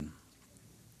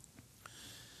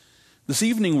This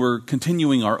evening we're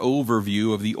continuing our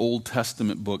overview of the Old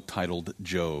Testament book titled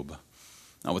Job.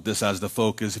 Now with this as the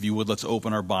focus, if you would, let's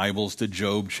open our Bibles to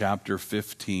Job chapter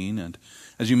 15. And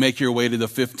as you make your way to the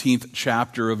 15th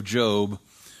chapter of Job,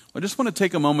 I just want to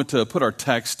take a moment to put our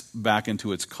text back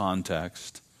into its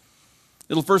context.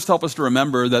 It'll first help us to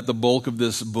remember that the bulk of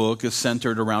this book is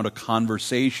centered around a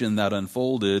conversation that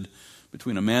unfolded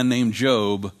between a man named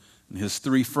Job and his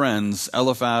three friends,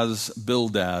 Eliphaz,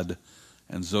 Bildad,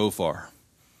 and Zophar.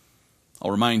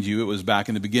 I'll remind you, it was back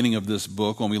in the beginning of this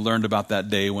book when we learned about that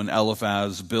day when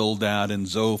Eliphaz, Bildad, and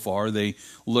Zophar, they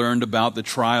learned about the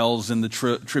trials and the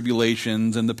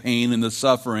tribulations and the pain and the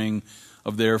suffering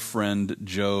of their friend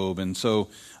Job. And so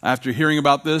after hearing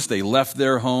about this, they left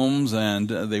their homes and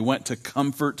they went to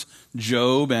comfort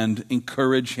Job and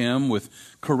encourage him with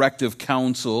corrective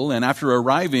counsel. And after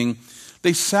arriving,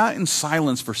 they sat in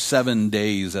silence for 7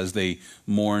 days as they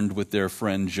mourned with their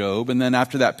friend Job. And then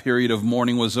after that period of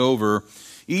mourning was over,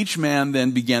 each man then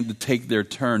began to take their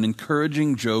turn,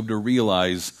 encouraging Job to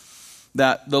realize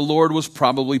that the Lord was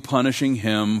probably punishing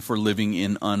him for living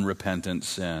in unrepentant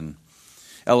sin.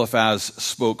 Eliphaz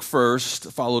spoke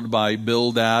first, followed by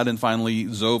Bildad, and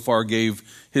finally Zophar gave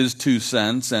his 2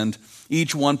 cents, and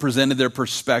each one presented their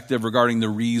perspective regarding the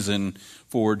reason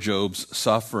for Job's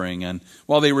suffering. And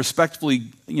while they respectfully,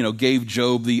 gave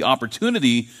Job the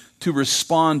opportunity to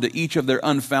respond to each of their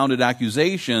unfounded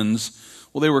accusations,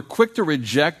 well, they were quick to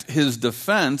reject his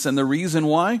defense. And the reason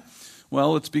why?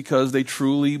 Well, it's because they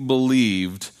truly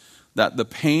believed that the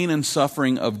pain and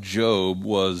suffering of Job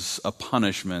was a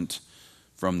punishment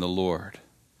from the Lord.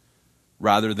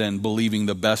 Rather than believing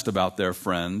the best about their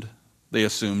friend, they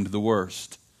assumed the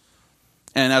worst.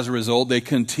 And as a result, they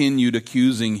continued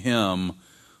accusing him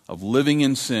of living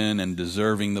in sin and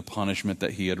deserving the punishment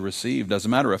that he had received. As a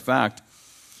matter of fact,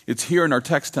 it's here in our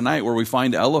text tonight where we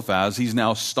find Eliphaz. He's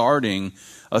now starting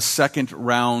a second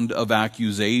round of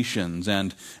accusations.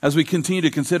 And as we continue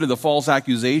to consider the false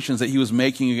accusations that he was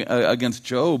making against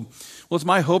Job, well, it's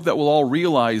my hope that we'll all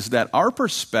realize that our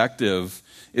perspective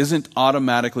isn't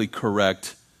automatically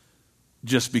correct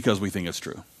just because we think it's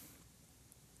true.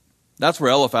 That's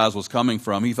where Eliphaz was coming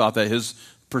from. He thought that his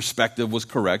perspective was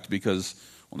correct because,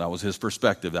 well, that was his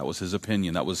perspective, that was his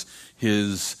opinion, that was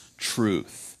his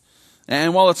truth.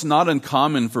 And while it's not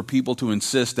uncommon for people to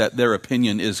insist that their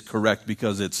opinion is correct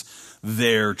because it's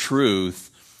their truth,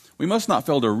 we must not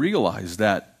fail to realize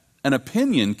that an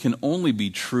opinion can only be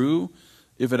true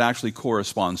if it actually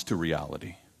corresponds to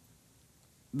reality.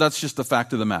 That's just the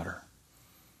fact of the matter.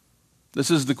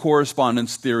 This is the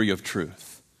correspondence theory of truth.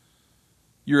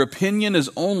 Your opinion is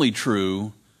only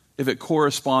true if it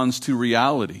corresponds to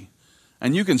reality.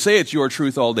 And you can say it's your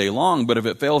truth all day long, but if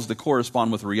it fails to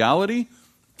correspond with reality,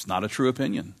 it's not a true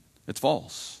opinion. It's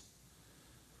false.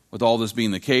 With all this being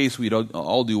the case, we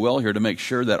all do well here to make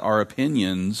sure that our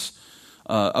opinions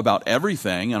about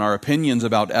everything and our opinions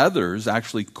about others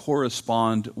actually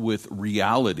correspond with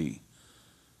reality.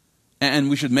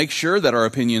 And we should make sure that our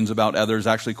opinions about others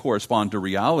actually correspond to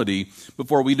reality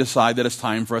before we decide that it's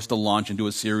time for us to launch into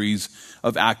a series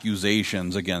of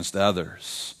accusations against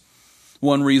others.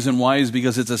 One reason why is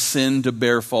because it's a sin to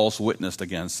bear false witness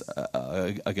against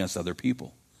other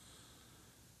people.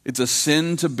 It's a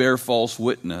sin to bear false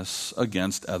witness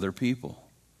against other people.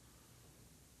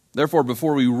 Therefore,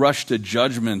 before we rush to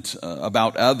judgment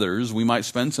about others, we might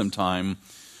spend some time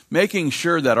making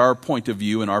sure that our point of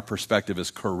view and our perspective is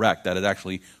correct, that it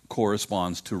actually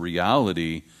corresponds to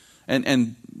reality.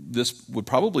 And this would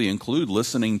probably include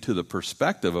listening to the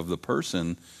perspective of the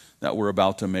person that we're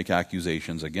about to make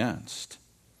accusations against.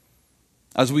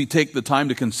 As we take the time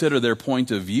to consider their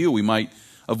point of view, we might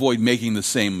avoid making the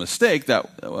same mistake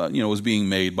that was being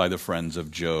made by the friends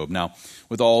of Job. Now,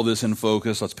 with all this in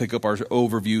focus, let's pick up our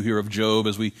overview here of Job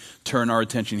as we turn our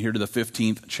attention here to the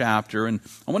 15th chapter. And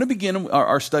I want to begin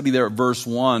our study there at verse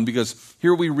 1, because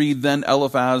here we read, "Then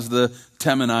Eliphaz the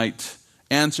Temanite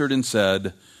answered and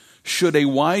said, 'Should a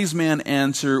wise man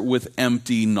answer with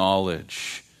empty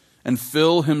knowledge and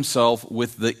fill himself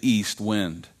with the east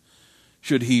wind?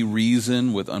 Should he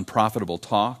reason with unprofitable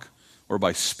talk, or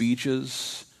by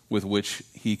speeches with which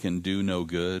he can do no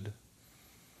good?'"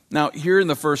 Now, here in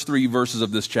the first 3 verses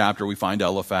of this chapter, we find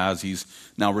Eliphaz. He's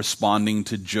now responding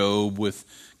to Job with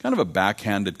kind of a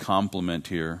backhanded compliment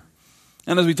here.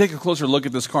 And as we take a closer look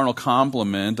at this carnal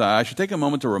compliment, I should take a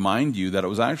moment to remind you that it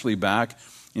was actually back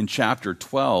in chapter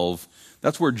 12.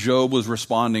 That's where Job was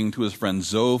responding to his friend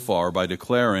Zophar by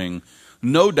declaring,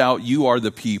 "No doubt you are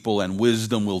the people, and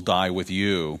wisdom will die with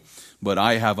you. But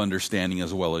I have understanding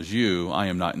as well as you. I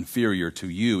am not inferior to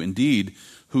you. Indeed,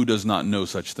 who does not know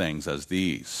such things as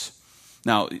these?"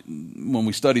 Now, when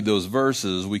we studied those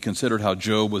verses, we considered how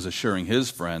Job was assuring his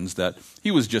friends that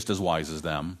he was just as wise as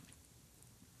them,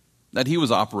 that he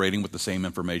was operating with the same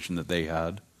information that they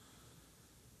had.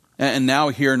 And now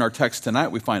here in our text tonight,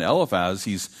 we find Eliphaz,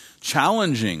 he's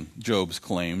challenging Job's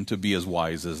claim to be as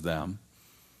wise as them.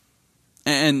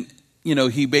 And,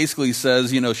 he basically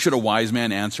says, should a wise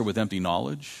man answer with empty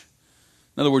knowledge?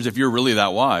 In other words, if you're really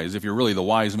that wise, if you're really the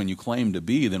wise man you claim to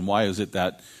be, then why is it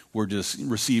that we're just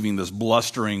receiving this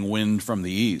blustering wind from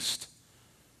the east?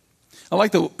 I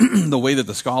like the way that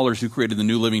the scholars who created the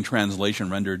New Living Translation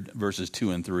rendered verses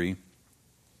 2 and 3.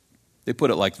 They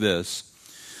put it like this: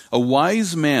 a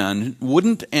wise man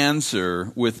wouldn't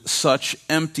answer with such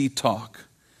empty talk.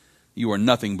 You are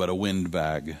nothing but a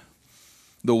windbag.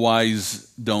 The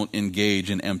wise don't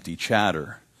engage in empty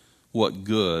chatter. What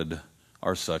good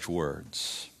are such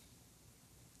words?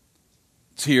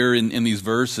 It's here in these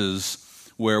verses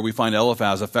where we find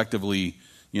Eliphaz effectively,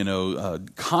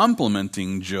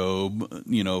 complimenting Job,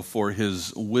 for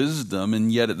his wisdom,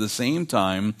 and yet at the same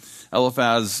time,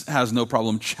 Eliphaz has no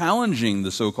problem challenging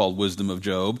the so-called wisdom of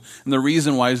Job. And the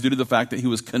reason why is due to the fact that he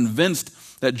was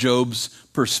convinced that Job's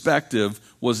perspective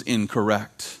was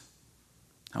incorrect.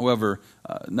 However,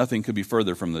 nothing could be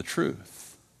further from the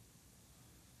truth.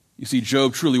 You see,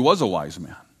 Job truly was a wise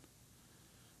man.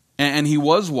 And he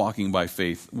was walking by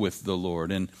faith with the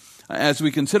Lord. And as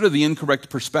we consider the incorrect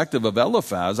perspective of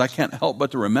Eliphaz, I can't help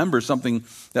but to remember something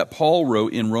that Paul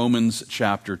wrote in Romans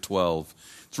chapter 12.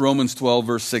 It's Romans 12,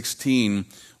 verse 16,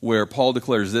 where Paul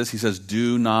declares this. He says,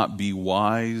 do not be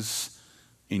wise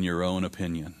in your own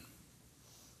opinion.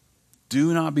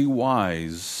 Do not be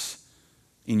wise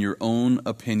in your own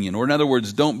opinion. Or in other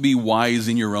words, don't be wise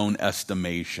in your own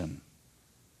estimation.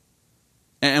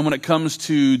 And when it comes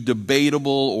to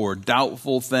debatable or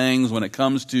doubtful things, when it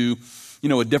comes to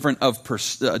a difference of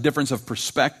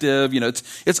perspective,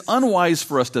 it's unwise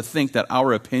for us to think that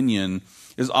our opinion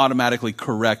is automatically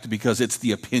correct because it's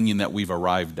the opinion that we've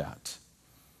arrived at.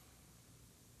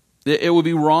 It would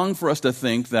be wrong for us to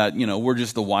think that we're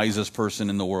just the wisest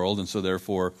person in the world, and so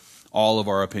therefore all of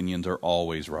our opinions are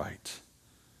always right.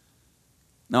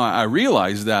 Now, I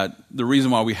realize that the reason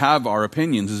why we have our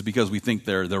opinions is because we think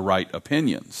they're the right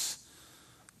opinions.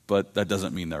 But that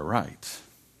doesn't mean they're right.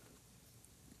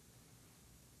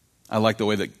 I like the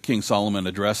way that King Solomon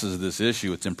addresses this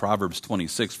issue. It's in Proverbs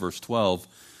 26, verse 12.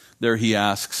 There he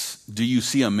asks, do you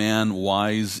see a man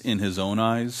wise in his own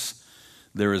eyes?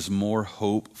 There is more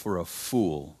hope for a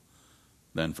fool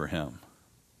than for him.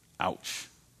 Ouch.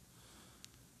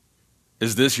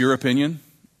 Is this your opinion?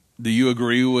 Do you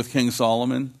agree with King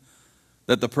Solomon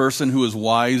that the person who is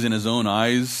wise in his own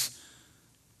eyes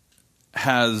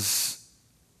has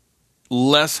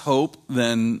less hope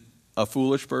than a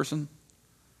foolish person?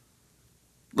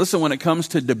 Listen, when it comes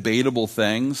to debatable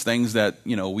things that,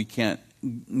 we can't,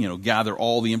 gather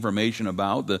all the information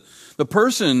about, the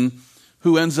person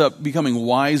who ends up becoming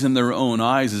wise in their own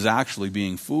eyes is actually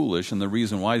being foolish. And the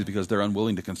reason why is because they're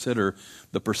unwilling to consider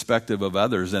the perspective of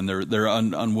others, and they're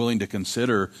unwilling to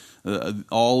consider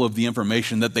all of the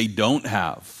information that they don't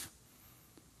have.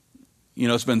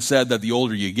 It's been said that the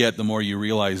older you get, the more you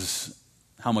realize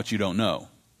how much you don't know.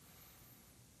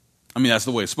 I mean, that's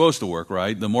the way it's supposed to work,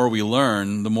 right? The more we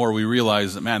learn, the more we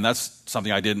realize that, man, that's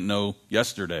something I didn't know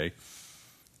yesterday.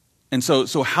 And so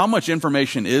how much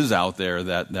information is out there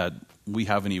that we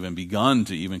haven't even begun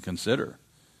to even consider?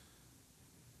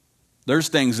 There's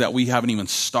things that we haven't even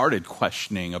started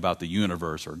questioning about the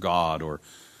universe or God or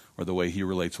the way he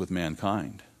relates with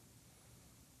mankind.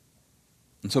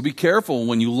 And so be careful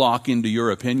when you lock into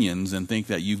your opinions and think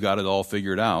that you've got it all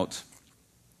figured out.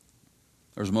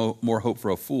 There's more hope for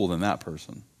a fool than that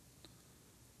person.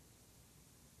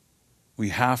 We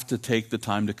have to take the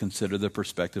time to consider the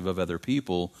perspective of other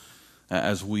people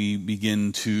as we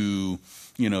begin to,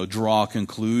 draw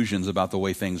conclusions about the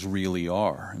way things really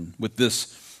are. And with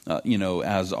this,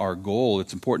 as our goal,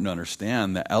 it's important to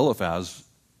understand that Eliphaz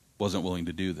wasn't willing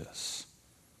to do this.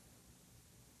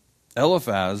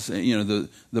 Eliphaz,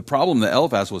 the problem that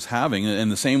Eliphaz was having,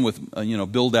 and the same with,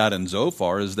 Bildad and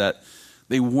Zophar, is that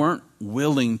they weren't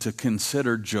willing to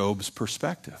consider Job's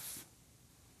perspective.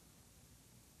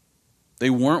 They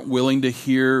weren't willing to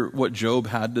hear what Job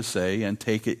had to say and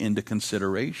take it into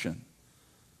consideration.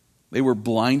 They were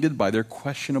blinded by their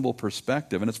questionable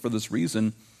perspective, and it's for this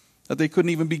reason that they couldn't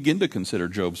even begin to consider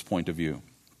Job's point of view.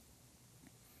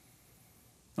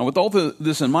 Now, with all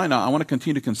this in mind, I want to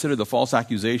continue to consider the false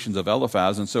accusations of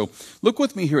Eliphaz, and so look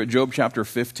with me here at Job chapter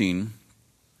 15.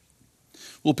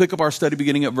 We'll pick up our study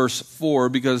beginning at verse 4,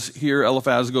 because here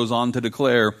Eliphaz goes on to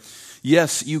declare,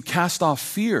 yes, you cast off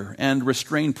fear and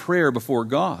restrain prayer before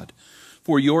God.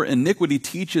 For your iniquity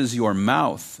teaches your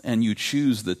mouth, and you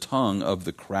choose the tongue of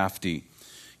the crafty.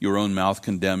 Your own mouth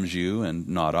condemns you, and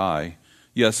not I.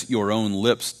 Yes, your own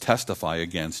lips testify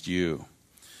against you.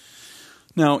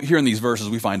 Now, here in these verses,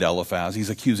 we find Eliphaz. He's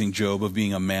accusing Job of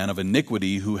being a man of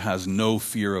iniquity who has no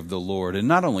fear of the Lord. And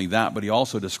not only that, but he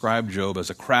also described Job as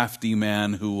a crafty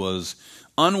man who was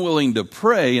unwilling to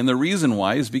pray. And the reason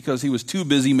why is because he was too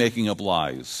busy making up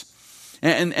lies.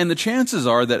 And the chances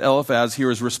are that Eliphaz here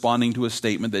is responding to a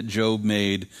statement that Job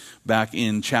made back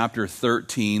in chapter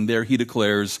 13. There he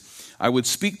declares, I would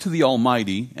speak to the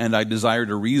Almighty, and I desire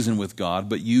to reason with God,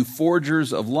 but you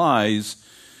forgers of lies,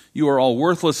 you are all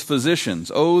worthless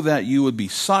physicians. Oh, that you would be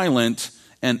silent,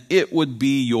 and it would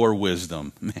be your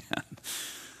wisdom. Man,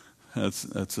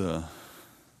 that's a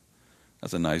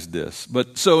nice diss.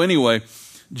 But so anyway,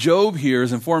 Job here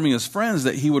is informing his friends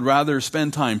that he would rather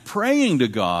spend time praying to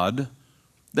God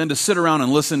than to sit around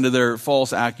and listen to their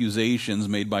false accusations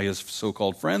made by his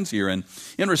so-called friends here. And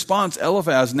in response,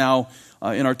 Eliphaz now,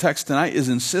 in our text tonight, is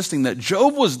insisting that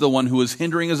Job was the one who was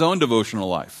hindering his own devotional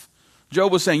life.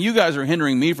 Job was saying, you guys are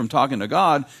hindering me from talking to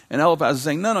God. And Eliphaz is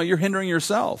saying, no, you're hindering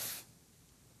yourself.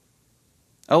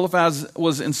 Eliphaz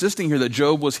was insisting here that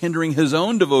Job was hindering his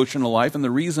own devotional life. And the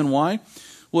reason why?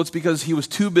 Well, it's because he was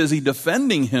too busy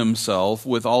defending himself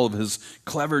with all of his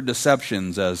clever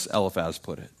deceptions, as Eliphaz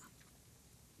put it.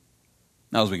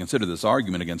 Now, as we consider this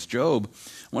argument against Job,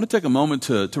 I want to take a moment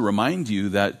to remind you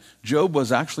that Job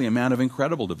was actually a man of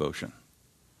incredible devotion.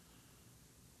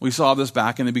 We saw this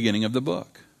back in the beginning of the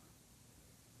book.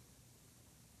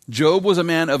 Job was a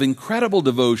man of incredible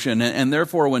devotion, and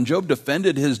therefore when Job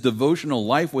defended his devotional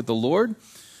life with the Lord,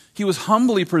 he was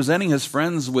humbly presenting his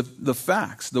friends with the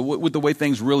facts, with the way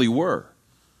things really were.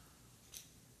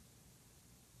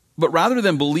 But rather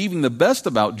than believing the best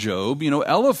about Job,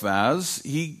 Eliphaz,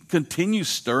 he continues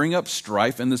stirring up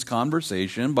strife in this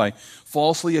conversation by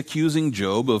falsely accusing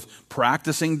Job of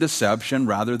practicing deception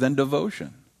rather than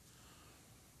devotion.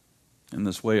 In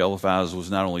this way, Eliphaz was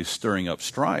not only stirring up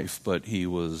strife, but he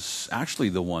was actually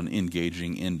the one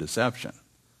engaging in deception.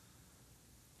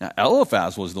 Now,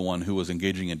 Eliphaz was the one who was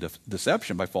engaging in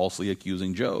deception by falsely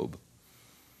accusing Job.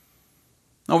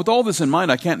 Now, with all this in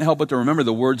mind, I can't help but to remember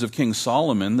the words of King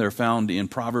Solomon. They're found in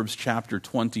Proverbs chapter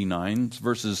 29,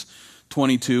 verses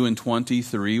 22 and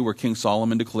 23, where King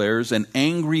Solomon declares, an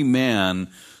angry man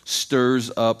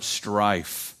stirs up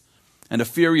strife, and a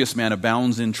furious man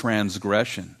abounds in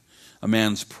transgression. A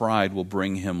man's pride will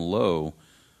bring him low,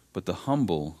 but the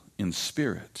humble in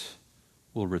spirit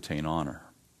will retain honor.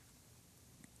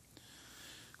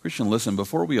 Christian, listen,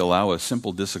 before we allow a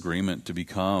simple disagreement to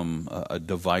become a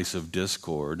divisive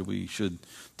discord, we should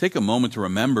take a moment to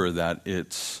remember that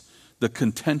it's the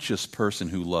contentious person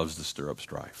who loves to stir up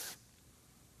strife.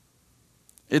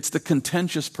 It's the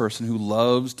contentious person who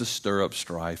loves to stir up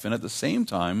strife, and at the same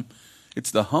time,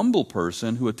 it's the humble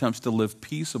person who attempts to live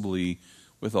peaceably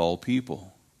with all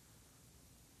people.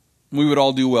 We would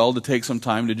all do well to take some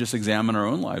time to just examine our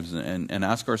own lives and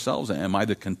ask ourselves, am I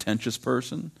the contentious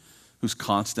person who's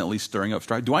constantly stirring up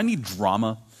strife? Do I need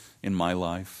drama in my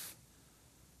life?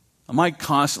 Am I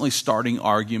constantly starting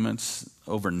arguments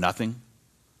over nothing?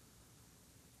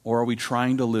 Or are we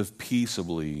trying to live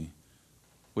peaceably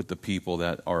with the people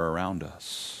that are around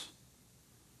us?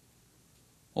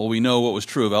 Well, we know what was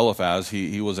true of Eliphaz.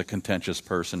 He was a contentious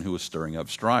person who was stirring up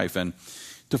strife. And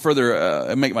to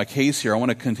further make my case here, I want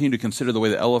to continue to consider the way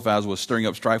that Eliphaz was stirring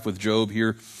up strife with Job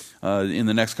here in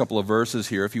the next couple of verses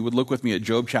here. If you would look with me at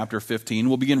Job chapter 15,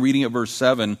 we'll begin reading at verse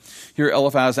 7. Here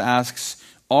Eliphaz asks,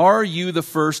 are you the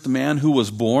first man who was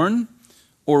born,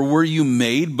 or were you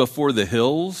made before the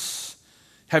hills?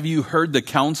 Have you heard the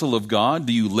counsel of God?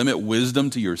 Do you limit wisdom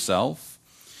to yourself?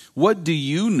 What do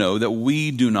you know that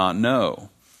we do not know?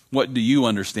 What do you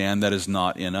understand that is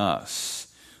not in us?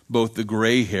 Both the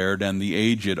gray-haired and the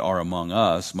aged are among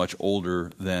us, much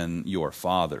older than your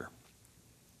father.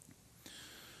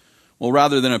 Well,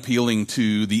 rather than appealing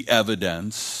to the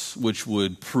evidence, which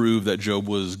would prove that Job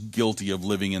was guilty of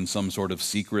living in some sort of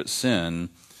secret sin,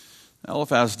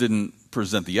 Eliphaz didn't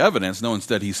present the evidence. No,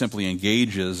 instead he simply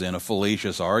engages in a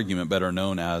fallacious argument, better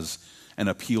known as an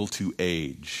appeal to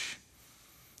age.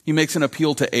 He makes an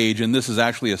appeal to age, and this is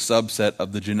actually a subset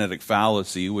of the genetic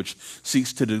fallacy, which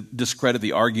seeks to discredit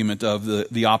the argument of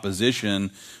the opposition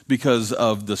because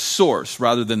of the source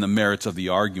rather than the merits of the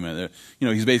argument.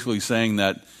 He's basically saying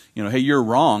that, hey, you're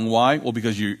wrong. Why? Well,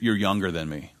 because you're younger than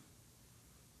me.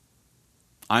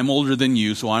 I'm older than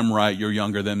you, so I'm right. You're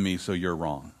younger than me, so you're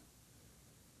wrong.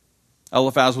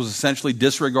 Eliphaz was essentially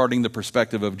disregarding the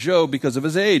perspective of Job because of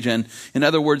his age. And in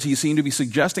other words, he seemed to be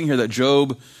suggesting here that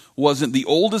Job wasn't the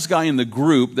oldest guy in the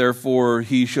group, therefore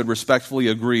he should respectfully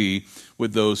agree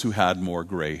with those who had more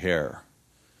gray hair.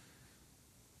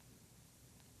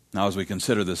 Now, as we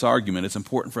consider this argument, it's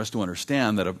important for us to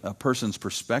understand that a person's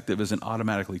perspective isn't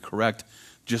automatically correct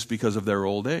just because of their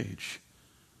old age.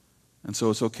 And so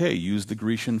it's okay. Use the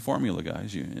Grecian formula,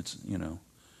 guys. You're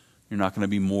not going to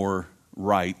be more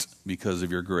right because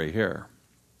of your gray hair.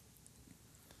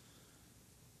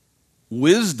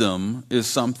 Wisdom is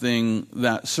something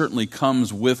that certainly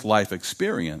comes with life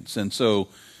experience. And so,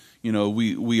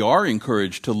 we are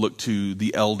encouraged to look to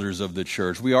the elders of the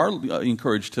church. We are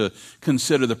encouraged to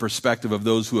consider the perspective of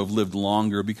those who have lived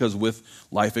longer, because with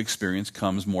life experience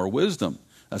comes more wisdom.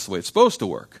 That's the way it's supposed to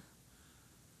work.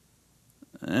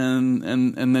 And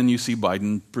then you see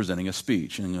Biden presenting a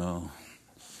speech and you go,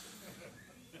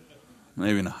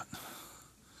 maybe not.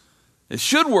 It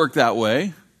should work that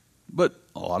way, but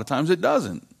a lot of times it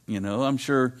doesn't. I'm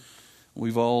sure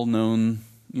we've all known,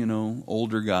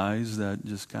 older guys that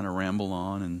just kind of ramble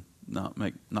on and not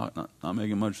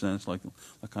making much sense, like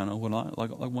kind of like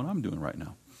what I'm doing right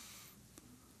now.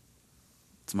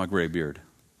 It's my gray beard.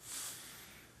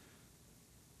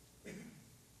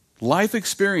 Life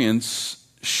experience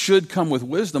should come with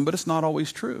wisdom, but it's not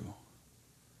always true.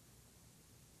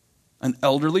 An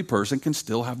elderly person can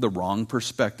still have the wrong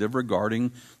perspective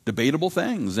regarding debatable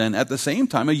things. And at the same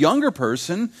time, a younger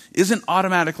person isn't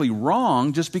automatically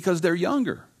wrong just because they're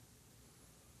younger.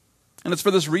 And it's for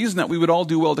this reason that we would all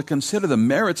do well to consider the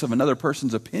merits of another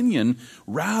person's opinion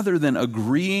rather than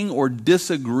agreeing or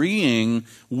disagreeing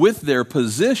with their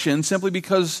position simply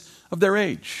because of their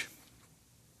age.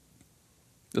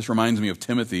 This reminds me of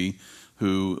Timothy,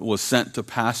 who was sent to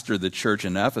pastor the church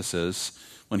in Ephesus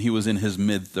when he was in his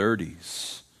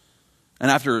mid-30s. And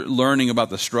after learning about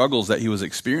the struggles that he was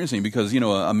experiencing, because,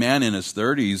 a man in his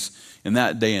 30s in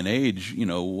that day and age,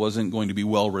 wasn't going to be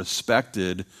well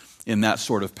respected in that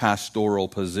sort of pastoral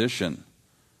position.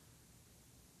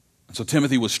 So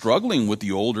Timothy was struggling with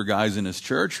the older guys in his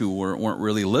church who weren't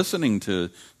really listening to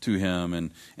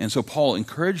him. And so Paul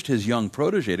encouraged his young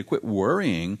protege to quit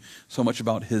worrying so much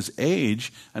about his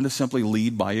age and to simply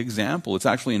lead by example. It's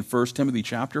actually in 1 Timothy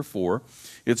chapter 4.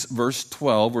 It's verse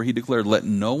 12 where he declared, "Let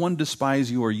no one despise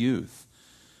your youth,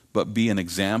 but be an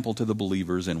example to the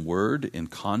believers in word, in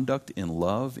conduct, in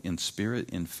love, in spirit,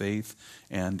 in faith,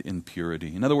 and in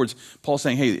purity." In other words, Paul's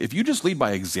saying, hey, if you just lead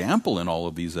by example in all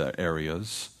of these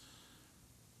areas,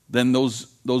 then those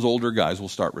older guys will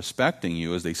start respecting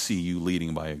you as they see you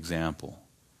leading by example.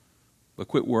 But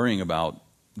quit worrying about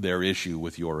their issue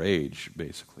with your age,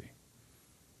 basically.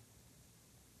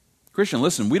 Christian,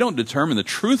 listen, we don't determine the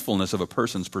truthfulness of a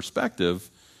person's perspective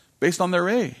based on their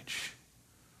age.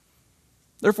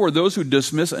 Therefore, those who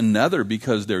dismiss another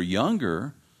because they're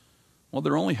younger, well,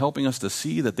 they're only helping us to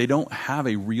see that they don't have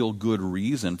a real good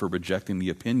reason for rejecting the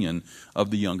opinion of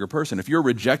the younger person. If you're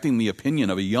rejecting the opinion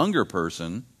of a younger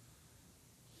person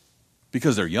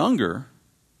because they're younger,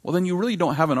 well, then you really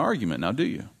don't have an argument now, do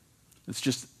you? It's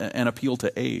just an appeal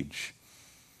to age.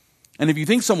 And if you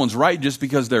think someone's right just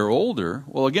because they're older,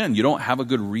 well, again, you don't have a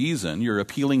good reason. You're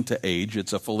appealing to age.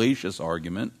 It's a fallacious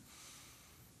argument,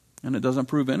 and it doesn't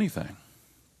prove anything.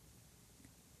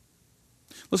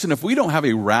 Listen, if we don't have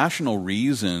a rational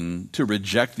reason to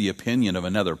reject the opinion of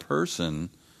another person,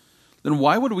 then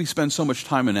why would we spend so much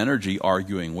time and energy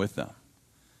arguing with them?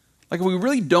 Like, if we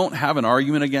really don't have an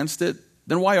argument against it,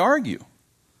 then why argue?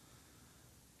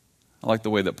 I like the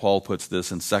way that Paul puts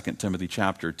this in 2 Timothy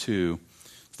chapter 2.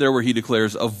 It's there where he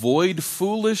declares, "Avoid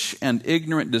foolish and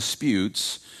ignorant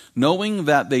disputes, knowing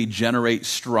that they generate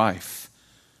strife.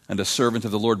 And a servant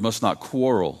of the Lord must not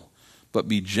quarrel, but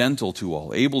be gentle to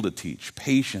all, able to teach,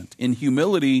 patient, in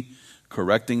humility,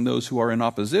 correcting those who are in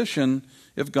opposition,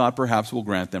 if God perhaps will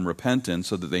grant them repentance,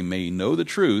 so that they may know the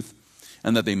truth,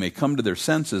 and that they may come to their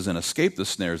senses and escape the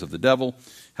snares of the devil,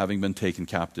 having been taken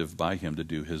captive by him to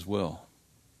do his will."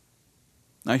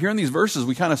 Now, here in these verses,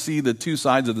 we kind of see the two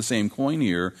sides of the same coin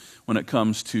here when it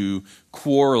comes to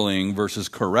quarreling versus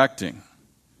correcting.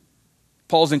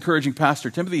 Paul's encouraging Pastor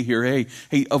Timothy here, hey,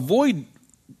 avoid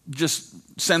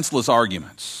just senseless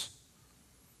arguments.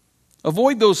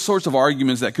 Avoid those sorts of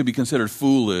arguments that could be considered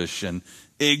foolish and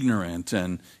ignorant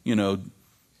and,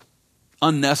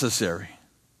 unnecessary.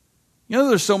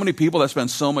 There's so many people that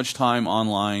spend so much time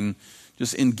online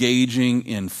just engaging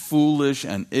in foolish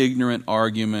and ignorant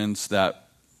arguments that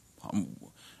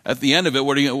at the end of it,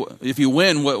 if you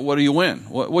win, what do you win?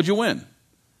 What'd you win?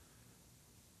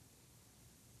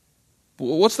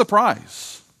 What's the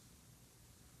prize?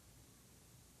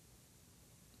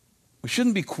 We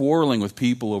shouldn't be quarreling with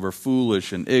people over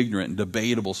foolish and ignorant and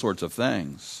debatable sorts of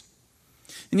things.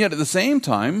 And yet at the same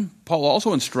time, Paul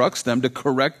also instructs them to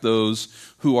correct those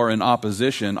who are in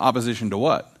opposition. Opposition to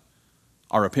what?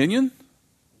 Our opinion?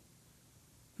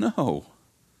 No.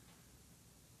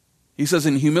 He says,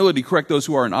 in humility, correct those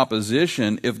who are in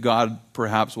opposition, if God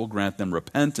perhaps will grant them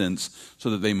repentance so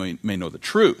that they may know the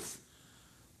truth.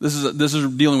 This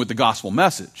is dealing with the gospel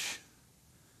message.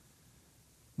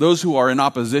 Those who are in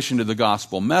opposition to the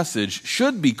gospel message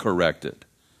should be corrected.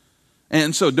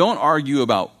 And so don't argue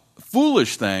about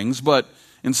foolish things, but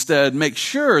instead make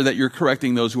sure that you're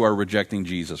correcting those who are rejecting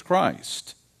Jesus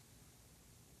Christ.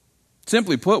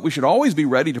 Simply put, we should always be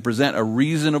ready to present a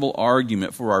reasonable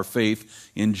argument for our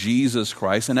faith in Jesus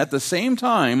Christ, and at the same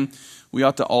time, we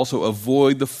ought to also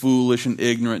avoid the foolish and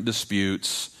ignorant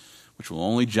disputes which will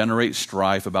only generate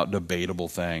strife about debatable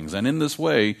things. And in this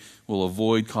way, we'll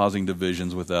avoid causing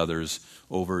divisions with others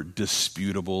over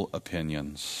disputable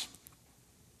opinions.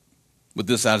 With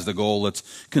this as the goal, let's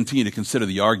continue to consider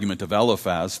the argument of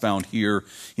Eliphaz found here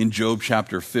in Job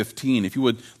chapter 15. If you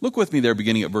would, look with me there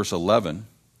beginning at verse 11.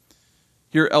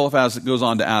 Here Eliphaz goes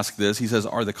on to ask this. He says,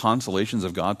 "Are the consolations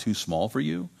of God too small for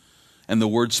you? And the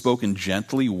word spoken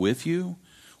gently with you?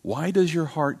 Why does your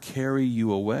heart carry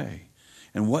you away?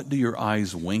 And what do your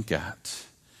eyes wink at,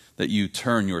 that you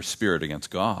turn your spirit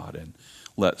against God and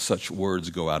let such words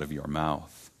go out of your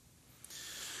mouth?"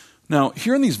 Now,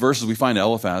 here in these verses, we find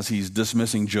Eliphaz, he's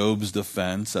dismissing Job's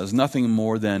defense as nothing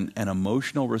more than an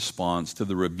emotional response to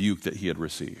the rebuke that he had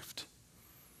received.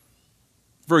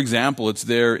 For example, it's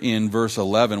there in verse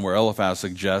 11 where Eliphaz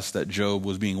suggests that Job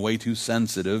was being way too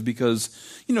sensitive because,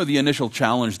 the initial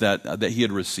challenge that he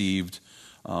had received,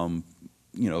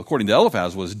 according to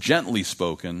Eliphaz, was gently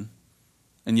spoken,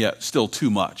 and yet still too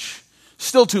much.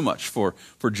 Still too much for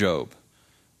Job.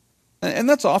 And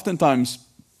that's oftentimes,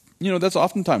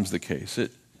 the case.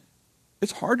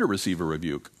 It's hard to receive a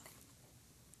rebuke.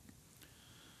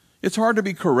 It's hard to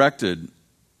be corrected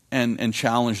and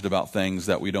challenged about things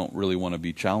that we don't really want to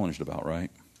be challenged about,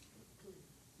 right?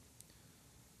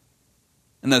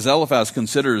 And as Eliphaz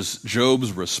considers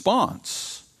Job's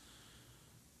response,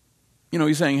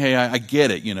 he's saying, hey, I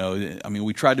get it,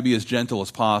 we tried to be as gentle as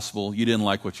possible. You didn't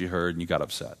like what you heard and you got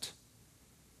upset.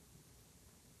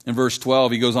 In verse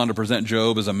 12, he goes on to present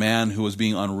Job as a man who was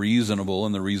being unreasonable,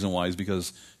 and the reason why is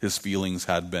because his feelings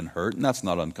had been hurt, and that's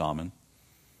not uncommon.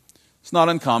 It's not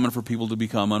uncommon for people to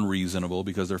become unreasonable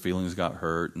because their feelings got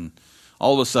hurt, and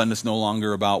all of a sudden it's no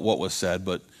longer about what was said,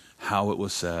 but how it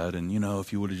was said. And,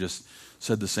 if you would have just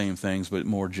said the same things but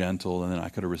more gentle, and then I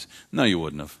could have... No, you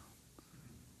wouldn't have.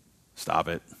 Stop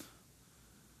it.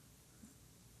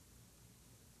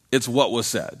 It's what was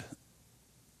said.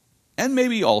 And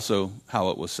maybe also how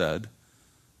it was said.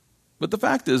 But the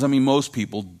fact is, most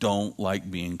people don't like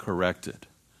being corrected.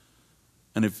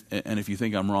 And if you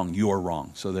think I'm wrong, you're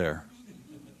wrong. So there.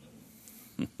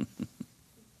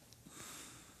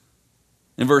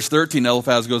 In verse 13,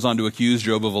 Eliphaz goes on to accuse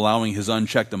Job of allowing his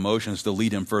unchecked emotions to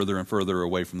lead him further and further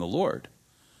away from the Lord.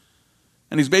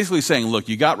 And he's basically saying, look,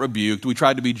 you got rebuked, we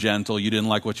tried to be gentle, you didn't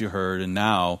like what you heard, and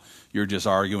now you're just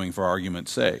arguing for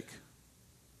argument's sake.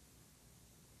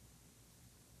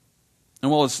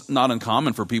 And while it's not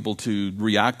uncommon for people to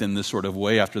react in this sort of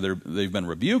way after they've been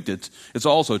rebuked, it's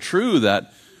also true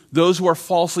that those who are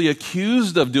falsely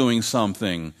accused of doing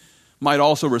something might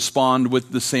also respond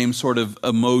with the same sort of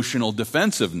emotional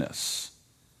defensiveness.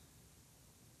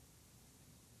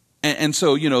 And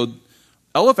so,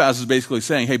 Eliphaz is basically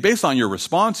saying, hey, based on your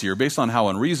response here, based on how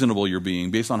unreasonable you're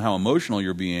being, based on how emotional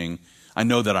you're being, I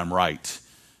know that I'm right.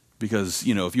 Because,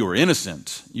 if you were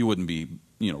innocent, you wouldn't be,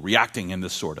 reacting in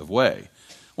this sort of way.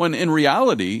 When in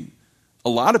reality, a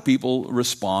lot of people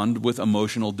respond with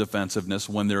emotional defensiveness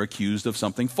when they're accused of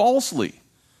something falsely.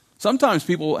 Sometimes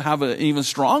people have an even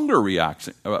stronger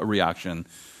reaction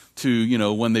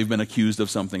to, when they've been accused of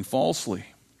something falsely.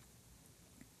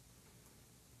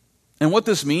 And what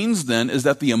this means then is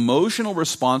that the emotional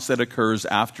response that occurs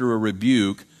after a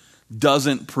rebuke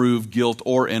doesn't prove guilt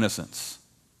or innocence.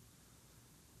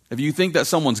 If you think that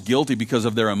someone's guilty because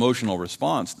of their emotional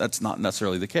response, that's not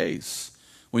necessarily the case.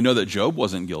 We know that Job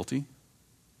wasn't guilty,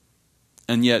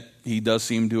 and yet he does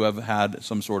seem to have had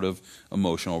some sort of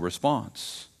emotional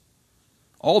response.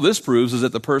 All this proves is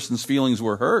that the person's feelings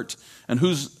were hurt, and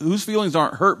whose feelings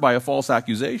aren't hurt by a false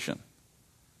accusation?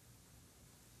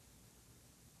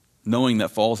 Knowing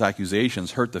that false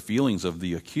accusations hurt the feelings of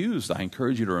the accused, I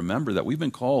encourage you to remember that we've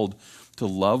been called to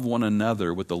love one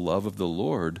another with the love of the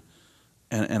Lord.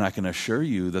 And I can assure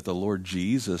you that the Lord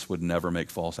Jesus would never make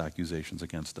false accusations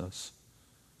against us.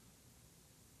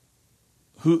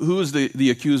 Who is the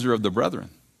accuser of the brethren?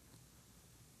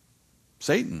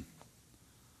 Satan.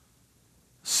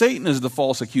 Satan is the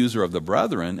false accuser of the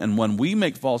brethren, and when we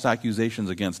make false accusations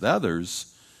against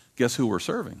others, guess who we're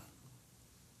serving?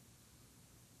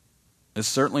 It's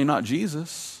certainly not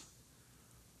Jesus,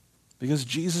 because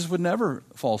Jesus would never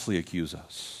falsely accuse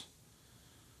us.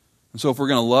 And so if we're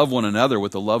going to love one another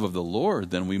with the love of the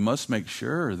Lord, then we must make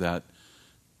sure that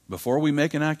before we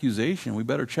make an accusation, we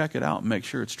better check it out and make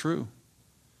sure it's true.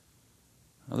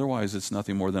 Otherwise, it's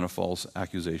nothing more than a false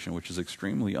accusation, which is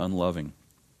extremely unloving.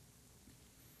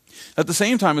 At the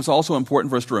same time, it's also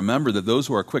important for us to remember that those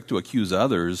who are quick to accuse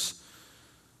others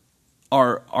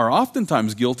are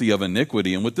oftentimes guilty of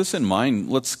iniquity. And with this in mind,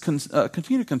 let's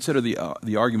continue to consider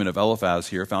the argument of Eliphaz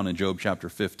here, found in Job chapter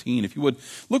 15. If you would,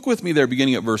 look with me there,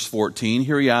 beginning at verse 14.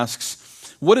 Here he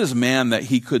asks, "What is man that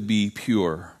he could be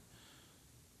pure?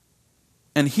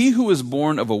 And he who is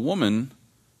born of a woman,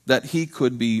 that he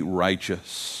could be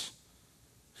righteous.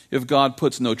 If God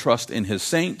puts no trust in his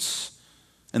saints,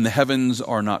 and the heavens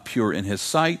are not pure in his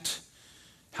sight,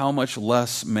 how much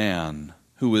less man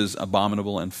who is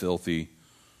abominable and filthy,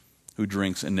 who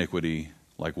drinks iniquity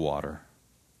like water."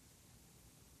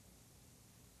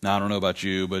 Now, I don't know about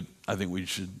you, but I think we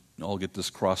should all get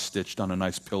this cross-stitched on a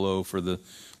nice pillow for the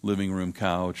living room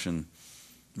couch. And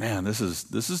man, this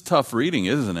is tough reading,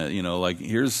 isn't it? You know, like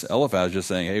here's Eliphaz just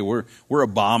saying, hey, we're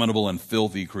abominable and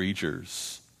filthy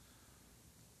creatures.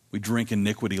 We drink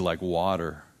iniquity like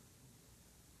water.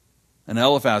 And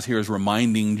Eliphaz here is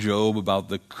reminding Job about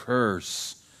the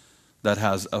curse that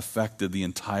has affected the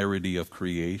entirety of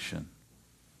creation.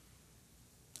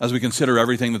 As we consider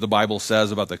everything that the Bible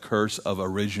says about the curse of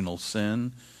original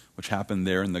sin, which happened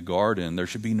there in the garden, there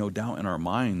should be no doubt in our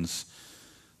minds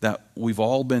that we've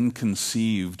all been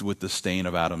conceived with the stain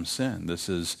of Adam's sin. This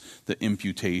is the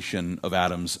imputation of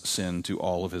Adam's sin to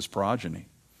all of his progeny.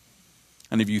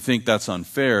 And if you think that's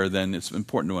unfair, then it's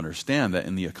important to understand that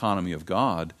in the economy of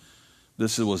God,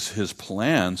 this was his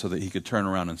plan so that he could turn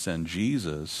around and send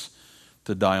Jesus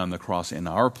to die on the cross in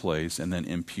our place and then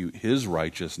impute his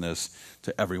righteousness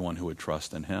to everyone who would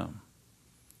trust in him.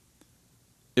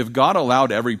 If God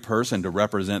allowed every person to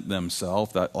represent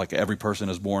themselves, that like every person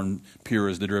is born pure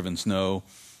as the driven snow,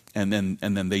 and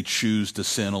then they choose to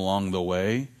sin along the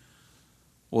way,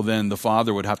 well then the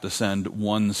Father would have to send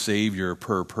one Savior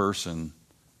per person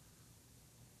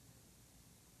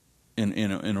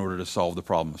in order to solve the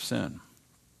problem of sin.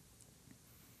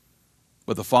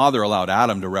 But the Father allowed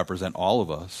Adam to represent all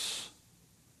of us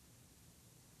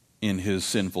in his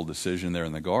sinful decision there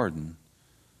in the garden,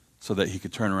 so that he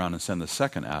could turn around and send the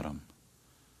second Adam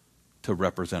to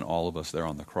represent all of us there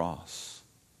on the cross.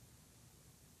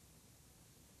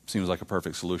 Seems like a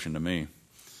perfect solution to me.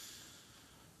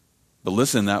 But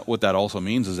listen, what that also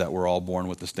means is that we're all born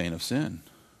with the stain of sin.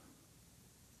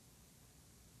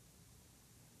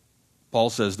 Paul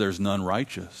says there's none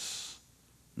righteous,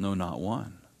 no, not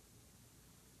one.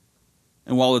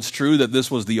 And while it's true that this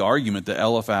was the argument that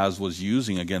Eliphaz was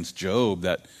using against Job,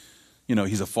 that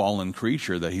he's a fallen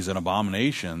creature, that he's an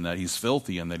abomination, that he's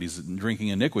filthy, and that he's drinking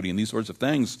iniquity and these sorts of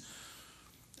things,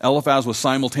 Eliphaz was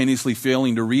simultaneously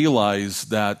failing to realize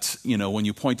that, when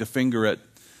you point a finger at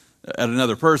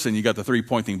another person, you got the three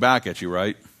pointing back at you,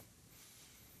 right?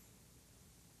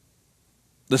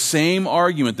 The same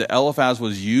argument that Eliphaz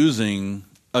was using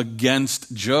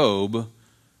against Job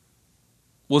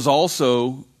was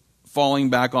also falling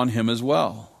back on him as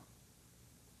well.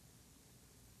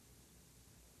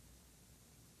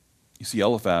 You see,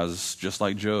 Eliphaz, just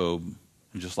like Job,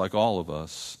 and just like all of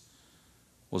us,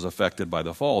 was affected by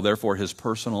the fall. Therefore, his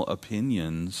personal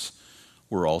opinions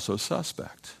were also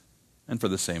suspect, and for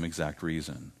the same exact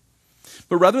reason.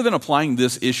 But rather than applying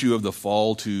this issue of the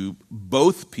fall to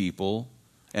both people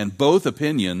and both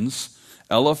opinions,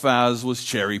 Eliphaz was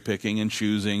cherry-picking and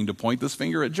choosing to point this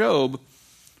finger at Job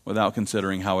without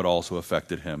considering how it also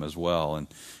affected him as well. And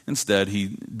instead,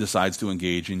 he decides to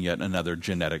engage in yet another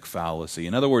genetic fallacy.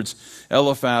 In other words,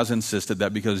 Eliphaz insisted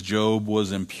that because Job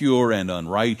was impure and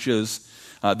unrighteous,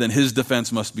 then his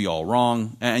defense must be all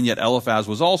wrong. And yet Eliphaz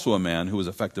was also a man who was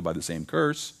affected by the same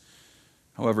curse.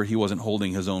 However, he wasn't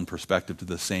holding his own perspective to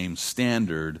the same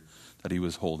standard that he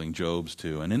was holding Job's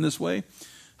to. And in this way,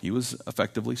 he was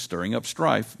effectively stirring up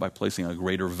strife by placing a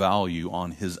greater value on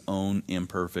his own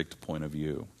imperfect point of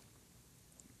view.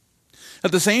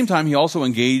 At the same time, he also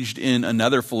engaged in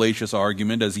another fallacious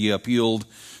argument as he appealed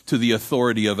to the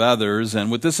authority of others.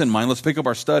 And with this in mind, let's pick up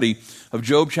our study of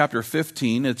Job chapter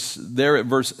 15. It's there at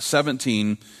verse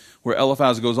 17 where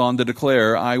Eliphaz goes on to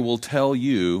declare, "I will tell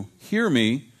you, hear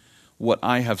me, what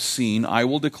I have seen, I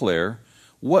will declare,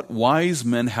 what wise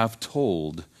men have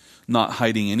told. not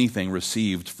hiding anything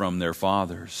received from their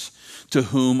fathers, to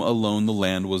whom alone the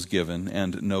land was given,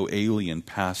 and no alien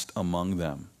passed among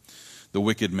them. The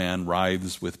wicked man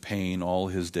writhes with pain all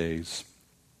his days,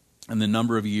 and the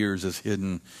number of years is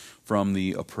hidden from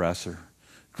the oppressor.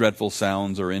 Dreadful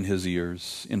sounds are in his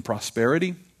ears. In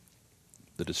prosperity,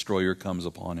 the destroyer comes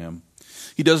upon him.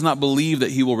 He does not believe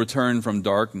that he will return from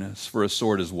darkness, for a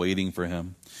sword is waiting for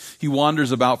him. He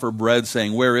wanders about for bread,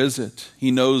 saying, "Where is it?"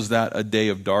 He knows that a day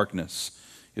of darkness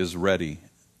is ready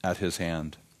at his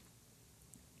hand.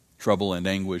 Trouble and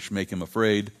anguish make him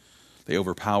afraid. They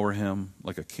overpower him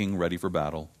like a king ready for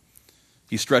battle.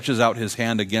 He stretches out his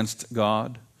hand against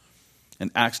God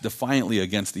and acts defiantly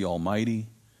against the Almighty,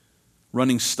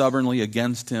 running stubbornly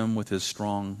against him with his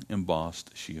strong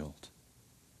embossed shield.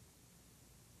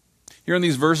 Here in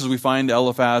these verses we find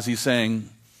Eliphaz, he's saying,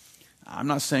 I'm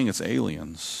not saying it's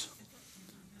aliens,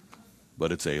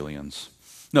 but it's aliens.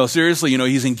 No, seriously,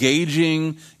 he's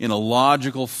engaging in a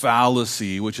logical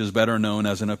fallacy, which is better known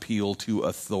as an appeal to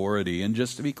authority. And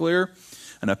just to be clear,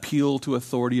 an appeal to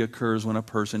authority occurs when a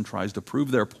person tries to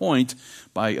prove their point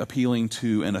by appealing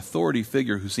to an authority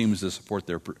figure who seems to support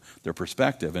their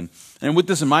perspective. And with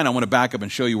this in mind, I want to back up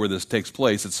and show you where this takes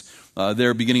place. It's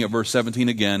there beginning at verse 17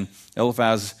 again.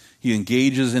 Eliphaz, he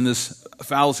engages in this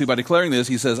fallacy by declaring this.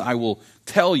 He says, I will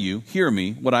tell you, hear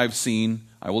me, what I've seen,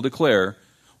 I will declare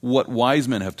what wise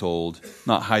men have told,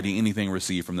 not hiding anything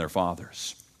received from their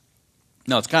fathers.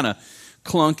 Now, it's kind of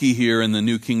clunky here in the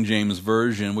New King James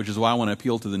Version, which is why I want to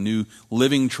appeal to the New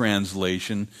Living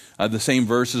Translation. The same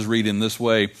verses read in this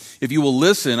way: If you will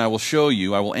listen, I will show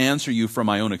you, I will answer you from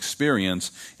my own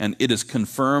experience, and it is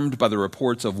confirmed by the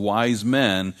reports of wise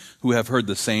men who have heard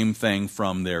the same thing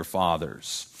from their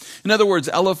fathers. In other words,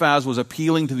 Eliphaz was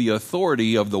appealing to the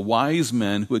authority of the wise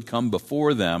men who had come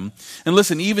before them. And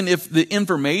listen, even if the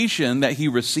information that he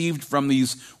received from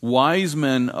these wise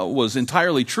men was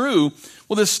entirely true,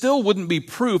 well, this still wouldn't be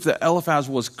proof that Eliphaz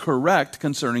was correct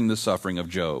concerning the suffering of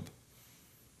Job.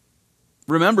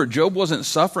 Remember, Job wasn't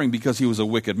suffering because he was a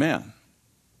wicked man.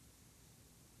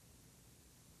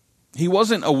 He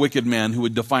wasn't a wicked man who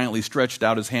had defiantly stretched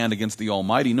out his hand against the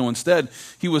Almighty. No, instead,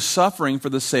 he was suffering for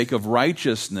the sake of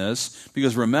righteousness,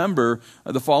 because remember,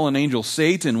 the fallen angel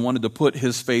Satan wanted to put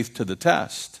his faith to the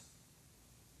test.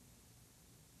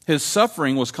 His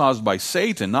suffering was caused by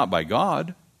Satan, not by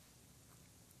God.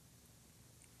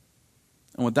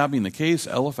 And with that being the case,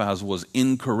 Eliphaz was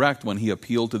incorrect when he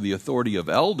appealed to the authority of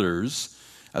elders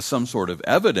as some sort of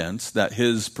evidence that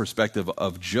his perspective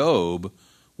of Job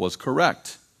was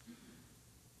correct.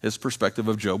 His perspective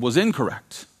of Job was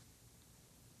incorrect,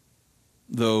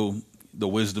 though the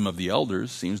wisdom of the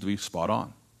elders seems to be spot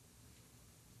on.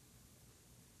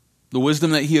 The wisdom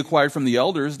that he acquired from the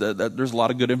elders, that there's a lot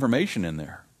of good information in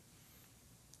there.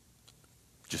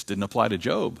 Just didn't apply to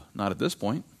Job, not at this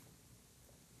point.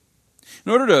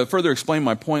 In order to further explain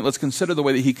my point, let's consider the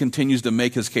way that he continues to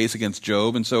make his case against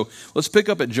Job. And so let's pick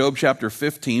up at Job chapter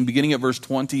 15, beginning at verse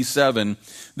 27.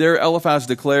 There Eliphaz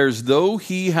declares, though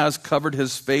he has covered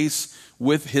his face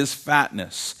with his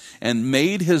fatness and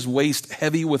made his waist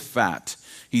heavy with fat,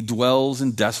 he dwells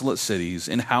in desolate cities,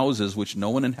 in houses which no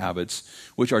one inhabits,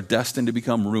 which are destined to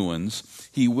become ruins.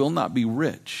 He will not be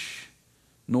rich,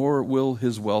 nor will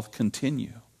his wealth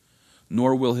continue,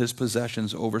 nor will his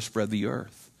possessions overspread the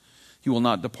earth. He will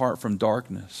not depart from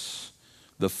darkness.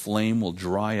 The flame will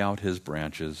dry out his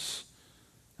branches,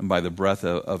 and by the breath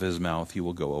of his mouth he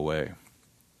will go away.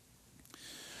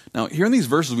 Now, here in these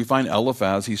verses we find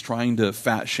Eliphaz, he's trying to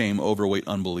fat shame overweight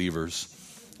unbelievers,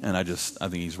 and I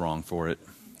think he's wrong for it.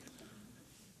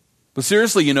 But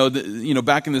seriously,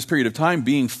 back in this period of time,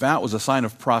 being fat was a sign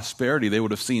of prosperity. They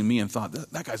would have seen me and thought,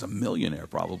 that guy's a millionaire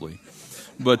probably.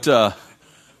 But that's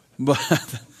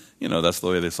the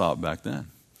way they saw it back then.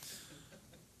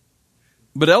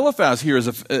 But Eliphaz here is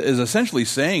essentially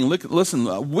saying,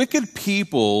 listen, wicked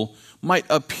people might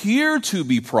appear to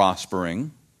be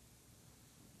prospering,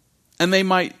 and they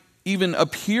might even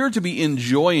appear to be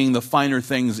enjoying the finer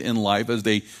things in life as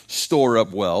they store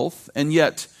up wealth, and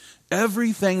yet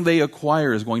everything they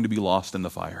acquire is going to be lost in the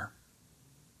fire.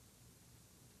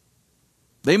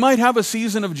 They might have a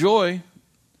season of joy,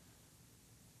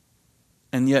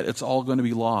 and yet it's all going to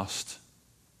be lost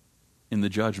in the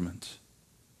judgment.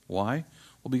 Why?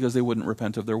 Well, because they wouldn't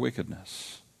repent of their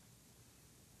wickedness.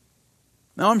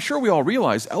 Now, I'm sure we all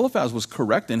realize Eliphaz was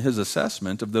correct in his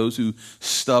assessment of those who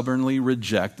stubbornly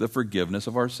reject the forgiveness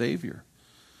of our Savior.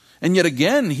 And yet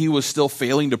again, he was still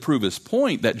failing to prove his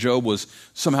point that Job was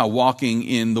somehow walking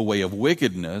in the way of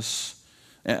wickedness.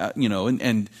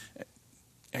 Eliphaz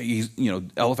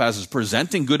is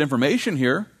presenting good information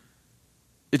here.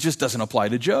 it just doesn't apply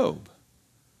to Job.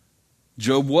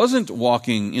 Job wasn't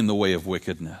walking in the way of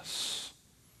wickedness.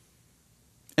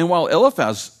 And while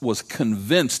Eliphaz was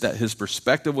convinced that his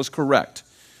perspective was correct,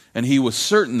 and he was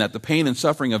certain that the pain and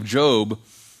suffering of Job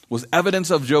was evidence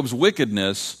of Job's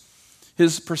wickedness,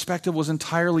 his perspective was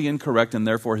entirely incorrect, and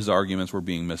therefore his arguments were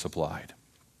being misapplied.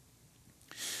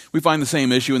 We find the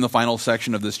same issue in the final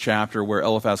section of this chapter, where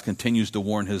Eliphaz continues to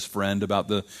warn his friend about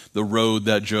the road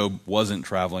that Job wasn't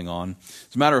traveling on.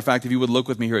 As a matter of fact, if you would look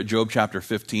with me here at Job chapter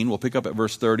 15, we'll pick up at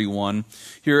verse 31.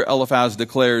 Here Eliphaz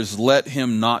declares, "Let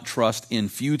him not trust in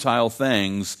futile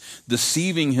things,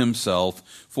 deceiving himself,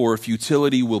 for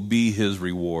futility will be his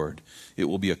reward. It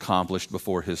will be accomplished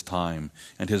before his time,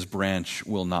 and his branch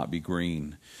will not be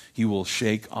green. He will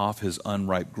shake off his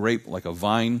unripe grape like a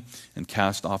vine, and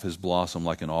cast off his blossom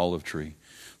like an olive tree.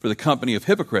 For the company of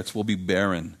hypocrites will be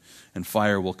barren, and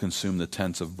fire will consume the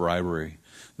tents of bribery.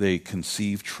 They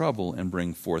conceive trouble and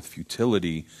bring forth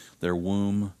futility. Their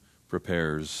womb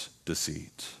prepares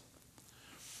deceit."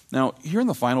 Now, here in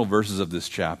the final verses of this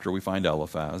chapter, we find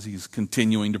Eliphaz. He's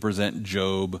continuing to present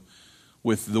Job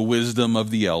with the wisdom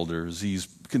of the elders. He's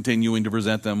continuing to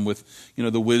present them with,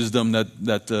 the wisdom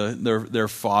that their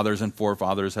fathers and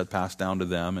forefathers had passed down to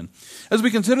them. And as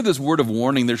we consider this word of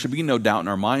warning, there should be no doubt in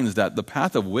our minds that the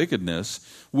path of wickedness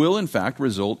will in fact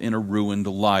result in a ruined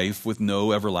life with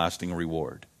no everlasting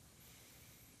reward.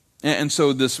 And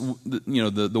so this,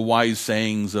 the wise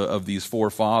sayings of these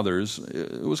forefathers,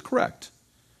 it was correct.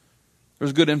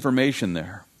 There's good information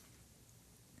there.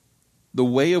 The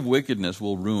way of wickedness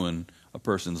will ruin a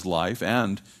person's life,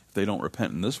 and if they don't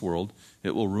repent in this world,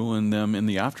 it will ruin them in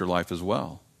the afterlife as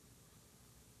well.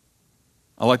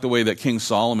 I like the way that King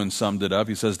Solomon summed it up.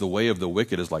 He says, "The way of the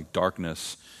wicked is like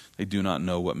darkness. They do not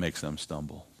know what makes them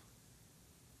stumble."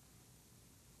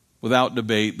 Without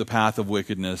debate, the path of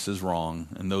wickedness is wrong,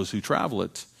 and those who travel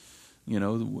it,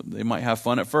 they might have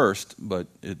fun at first, but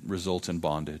it results in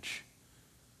bondage.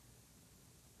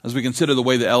 As we consider the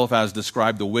way that Eliphaz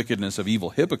described the wickedness of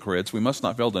evil hypocrites, we must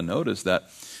not fail to notice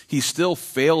that he still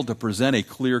failed to present a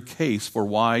clear case for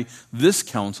why this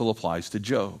counsel applies to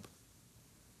Job.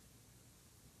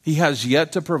 He has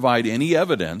yet to provide any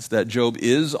evidence that Job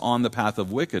is on the path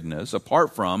of wickedness,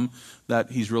 apart from that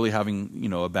he's really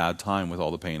having, a bad time with all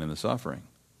the pain and the suffering.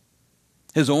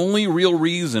 His only real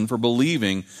reason for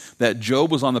believing that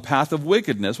Job was on the path of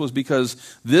wickedness was because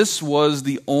this was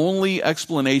the only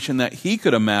explanation that he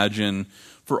could imagine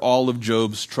for all of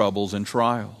Job's troubles and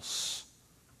trials.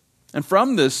 And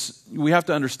from this, we have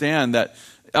to understand that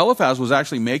Eliphaz was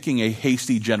actually making a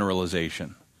hasty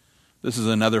generalization. This is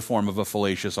another form of a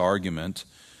fallacious argument.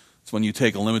 It's when you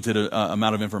take a limited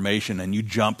amount of information and you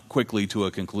jump quickly to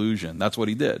a conclusion. That's what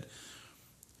he did.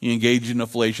 He engaged in a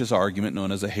fallacious argument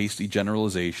known as a hasty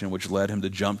generalization, which led him to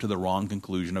jump to the wrong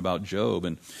conclusion about Job.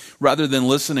 And rather than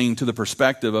listening to the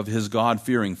perspective of his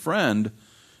God-fearing friend,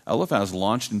 Eliphaz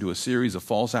launched into a series of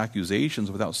false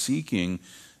accusations without seeking,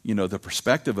 the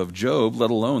perspective of Job, let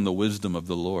alone the wisdom of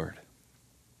the Lord.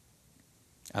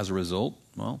 As a result,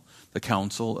 the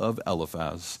counsel of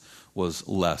Eliphaz was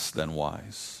less than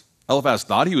wise. Eliphaz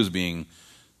thought he was being,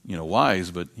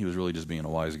 wise, but he was really just being a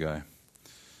wise guy.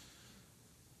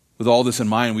 With all this in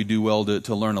mind, we do well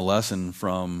to learn a lesson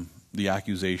from the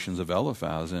accusations of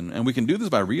Eliphaz. And we can do this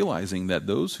by realizing that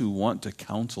those who want to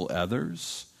counsel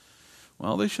others,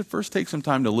 they should first take some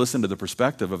time to listen to the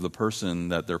perspective of the person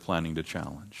that they're planning to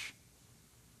challenge.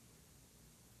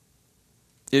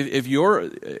 If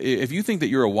you think that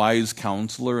you're a wise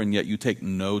counselor and yet you take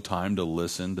no time to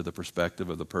listen to the perspective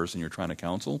of the person you're trying to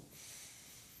counsel,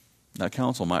 that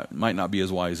counsel might not be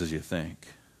as wise as you think.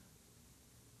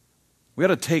 We got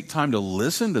to take time to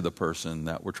listen to the person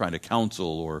that we're trying to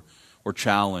counsel or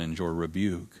challenge or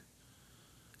rebuke.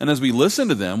 And as we listen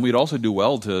to them, we'd also do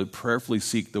well to prayerfully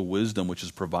seek the wisdom which is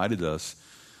provided to us,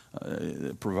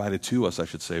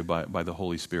 by the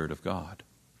Holy Spirit of God.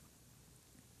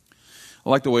 I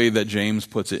like the way that James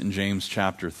puts it in James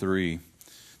chapter 3.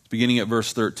 It's beginning at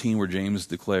verse 13, where James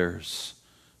declares,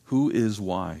 "Who is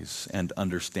wise and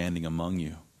understanding among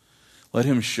you? Let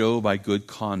him show by good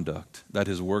conduct that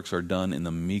his works are done in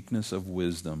the meekness of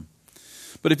wisdom.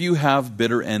 But if you have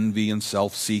bitter envy and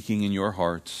self-seeking in your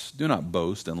hearts, do not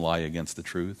boast and lie against the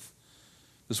truth.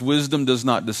 This wisdom does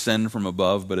not descend from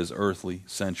above, but is earthly,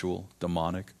 sensual,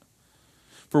 demonic.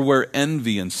 For where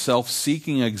envy and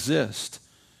self-seeking exist,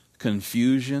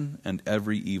 confusion and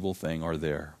every evil thing are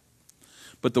there.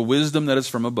 But the wisdom that is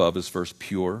from above is first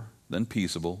pure, then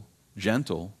peaceable,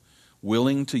 gentle,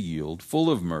 willing to yield, full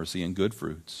of mercy and good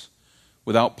fruits,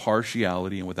 without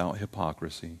partiality and without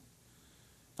hypocrisy.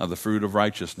 Now the fruit of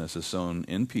righteousness is sown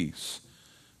in peace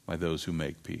by those who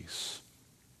make peace.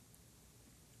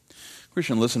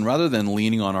 Christian, listen, rather than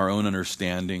leaning on our own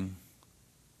understanding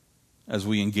as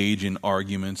we engage in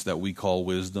arguments that we call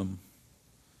wisdom,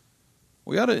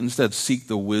 we ought to instead seek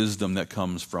the wisdom that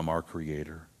comes from our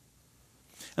Creator.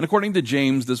 And according to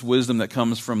James, this wisdom that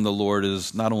comes from the Lord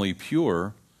is not only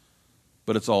pure,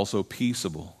 but it's also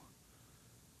peaceable.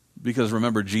 Because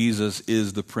remember, Jesus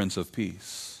is the Prince of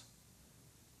Peace.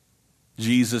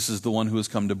 Jesus is the one who has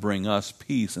come to bring us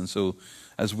peace. And so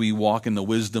as we walk in the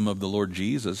wisdom of the Lord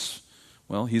Jesus,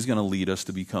 well, he's going to lead us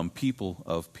to become people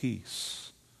of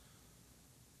peace.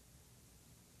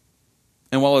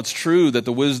 And while it's true that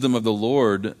the wisdom of the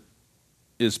Lord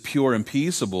is pure and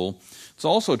peaceable, it's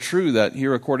also true that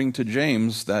here, according to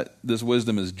James, that this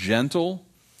wisdom is gentle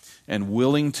and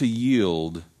willing to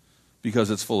yield because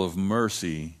it's full of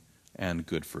mercy and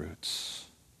good fruits.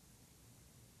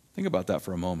 Think about that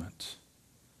for a moment.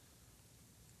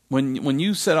 When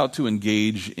you set out to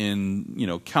engage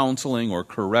in, counseling or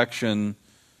correction,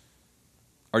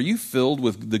 are you filled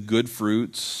with the good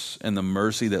fruits and the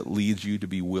mercy that leads you to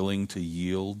be willing to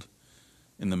yield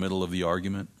in the middle of the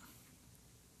argument?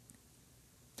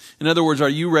 In other words, are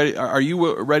you ready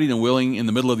and willing in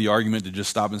the middle of the argument to just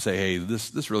stop and say, hey,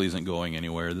 this really isn't going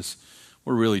anywhere.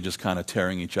 We're really just kind of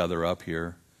tearing each other up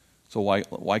here. So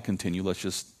why continue? Let's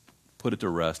just put it to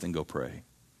rest and go pray.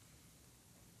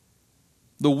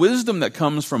 The wisdom that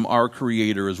comes from our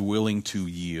Creator is willing to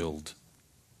yield.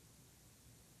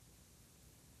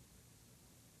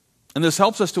 And this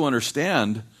helps us to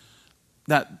understand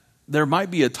that there might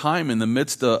be a time in the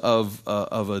midst of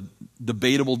a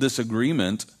debatable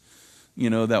disagreement,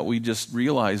 that we just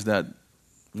realize that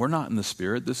we're not in the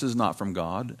Spirit, this is not from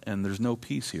God, and there's no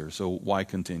peace here, so why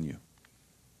continue?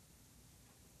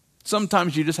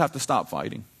 Sometimes you just have to stop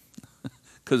fighting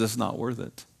because it's not worth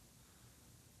it.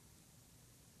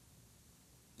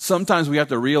 Sometimes we have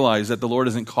to realize that the Lord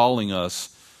isn't calling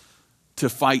us to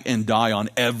fight and die on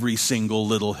every single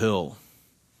little hill.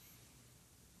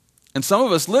 And some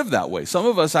of us live that way. Some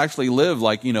of us actually live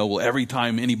like, every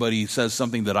time anybody says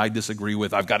something that I disagree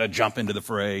with, I've got to jump into the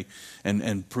fray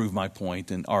and prove my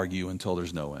point and argue until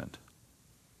there's no end.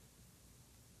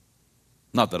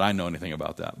 Not that I know anything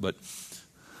about that, but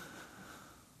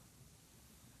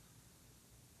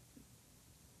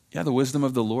yeah, the wisdom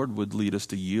of the Lord would lead us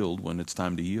to yield when it's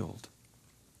time to yield.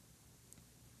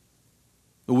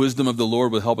 The wisdom of the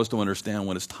Lord will help us to understand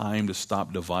when it's time to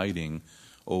stop dividing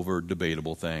over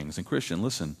debatable things. And Christian,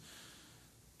 listen,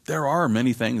 there are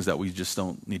many things that we just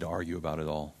don't need to argue about at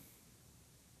all.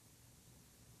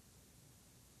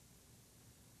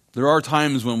 There are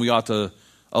times when we ought to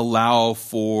allow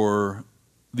for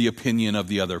the opinion of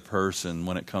the other person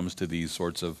when it comes to these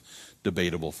sorts of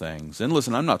debatable things. And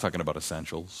listen, I'm not talking about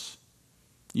essentials.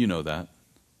 You know that.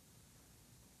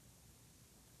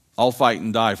 I'll fight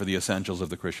and die for the essentials of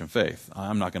the Christian faith.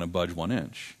 I'm not going to budge 1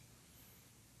 inch.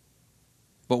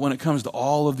 But when it comes to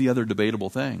all of the other debatable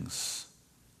things,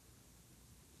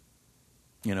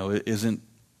 isn't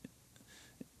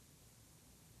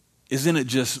it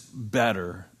just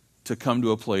better to come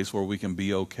to a place where we can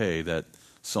be okay that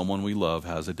someone we love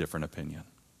has a different opinion?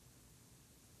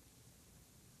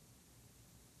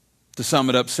 To sum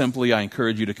it up simply, I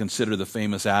encourage you to consider the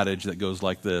famous adage that goes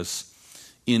like this: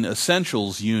 in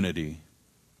essentials, unity;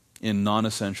 in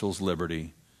non-essentials,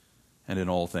 liberty; and in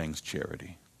all things,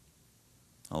 charity.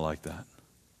 I like that.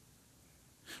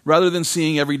 Rather than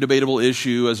seeing every debatable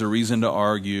issue as a reason to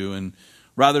argue, and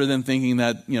rather than thinking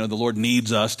that, the Lord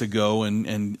needs us to go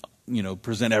and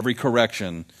present every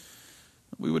correction,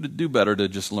 we would do better to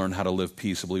just learn how to live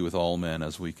peaceably with all men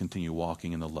as we continue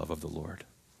walking in the love of the Lord.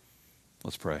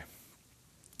 Let's pray.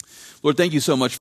 Lord, thank you so much